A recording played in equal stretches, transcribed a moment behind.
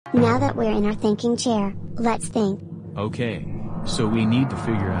Now that we're in our thinking chair, let's think. Okay. So we need to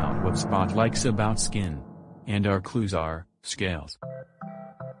figure out what Spot likes about skin. And our clues are, scales.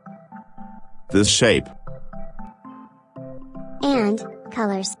 This shape. And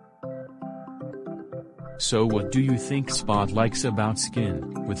colors. So what do you think Spot likes about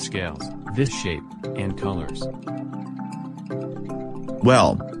skin, with scales, this shape, and colors?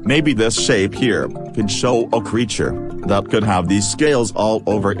 Well, maybe this shape here could show a creature that could have these scales all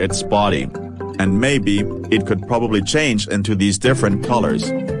over its body. And maybe it could probably change into these different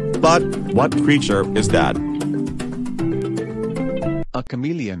colors. But what creature is that? A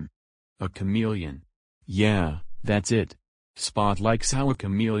chameleon. A chameleon. Yeah, that's it. Spot likes how a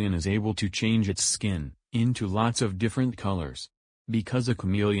chameleon is able to change its skin into lots of different colors. Because a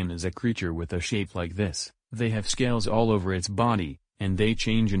chameleon is a creature with a shape like this, they have scales all over its body, and they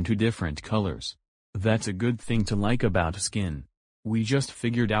change into different colors. That's a good thing to like about skin. We just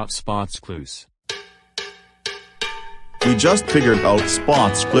figured out Spot's clues. We just figured out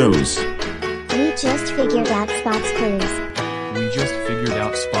Spot's clues. We just figured out Spot's clues. We just figured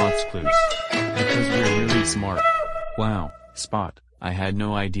out Spot's clues. Because we're really smart. Wow, Spot, I had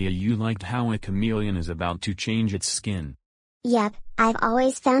no idea you liked how a chameleon is about to change its skin. Yep, I've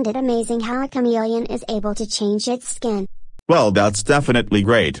always found it amazing how a chameleon is able to change its skin. Well, that's definitely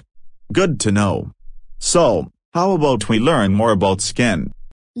great. Good to know. So, how about we learn more about skin?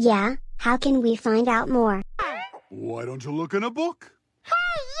 Yeah, how can we find out more? Why don't you look in a book? Hey,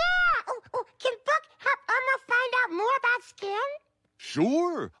 yeah! Can book help Elmo find out more about skin?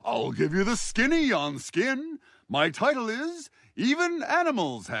 Sure, I'll give you the skinny on skin. My title is, Even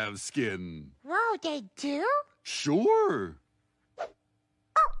Animals Have Skin. Whoa, they do? Sure. Oh,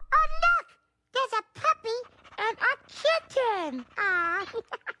 look! There's a puppy and a kitten! Aw.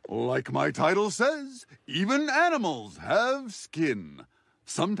 Like my title says, even animals have skin.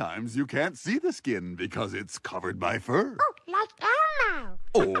 Sometimes you can't see the skin because it's covered by fur. Oh, like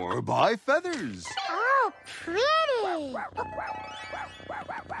Elmo. Or by feathers. Oh, pretty.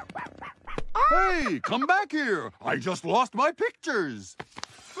 Hey, come back here. I just lost my pictures.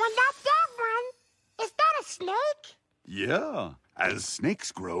 Well, not that one. Is that a snake? Yeah. As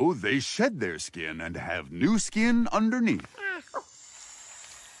snakes grow, they shed their skin and have new skin underneath.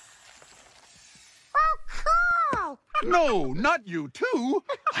 Oh, cool. No, not you too.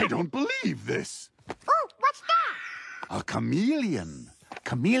 I don't believe this. Oh, what's that? A chameleon.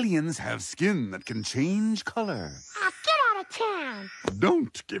 Chameleons have skin that can change color. Get out of town.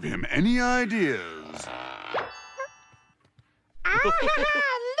 Don't give him any ideas. Look!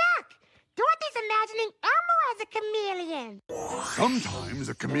 Dorothy's imagining Elmo as a chameleon. Sometimes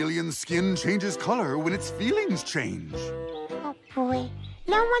a chameleon's skin changes color when its feelings change. Oh, boy.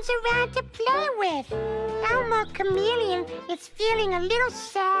 No one's around to play with. Elmo Chameleon is feeling a little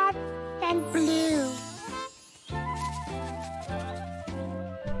sad and blue.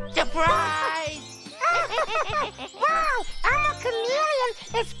 Surprise! Wow! Elmo Chameleon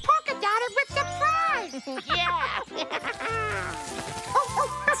is polka dotted with surprise! Yeah!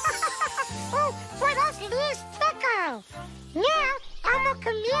 Oh, boy, those leaves tickle! Now, Elmo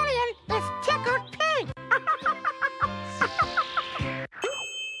Chameleon is tickled pink!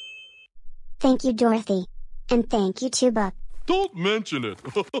 Thank you, Dorothy. And thank you, Tuba. Don't mention it.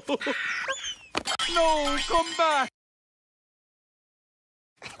 No, come back!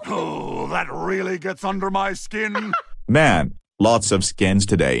 Oh, that really gets under my skin. Man, lots of skins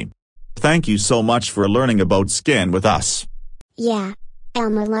today. Thank you so much for learning about skin with us. Yeah,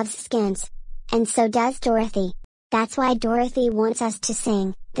 Elmo loves skins. And so does Dorothy. That's why Dorothy wants us to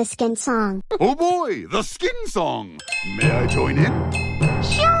sing the skin song. Oh boy, the skin song. May I join in?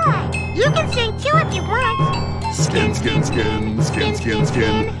 Sure! You can sing too if you want. Skin, skin, skin, skin, skin,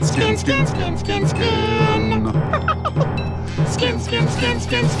 skin, skin, skin, skin, skin, skin. Skin, skin, skin,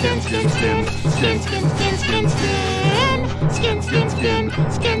 skin, skin, skin, skin, skin, skin, skin, skin, skin. Skin, skin, skin,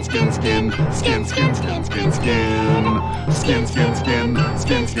 skin, skin, skin, skin, skin, skin, skin, skin. Skin, skin, skin,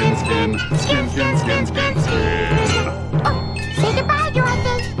 skin, skin, skin, skin, skin, skin, skin, skin. Oh, say goodbye,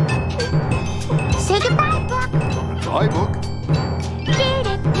 Dorothy. Say goodbye, Book. Bye, Book.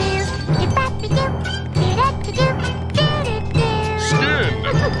 Skin.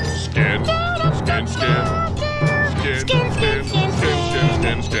 Skin. Skin, skin. Skin, skin, skin, skin, skin,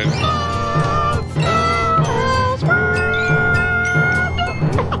 skin, skin.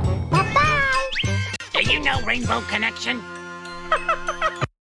 Bye-bye. Do you know Rainbow Connection?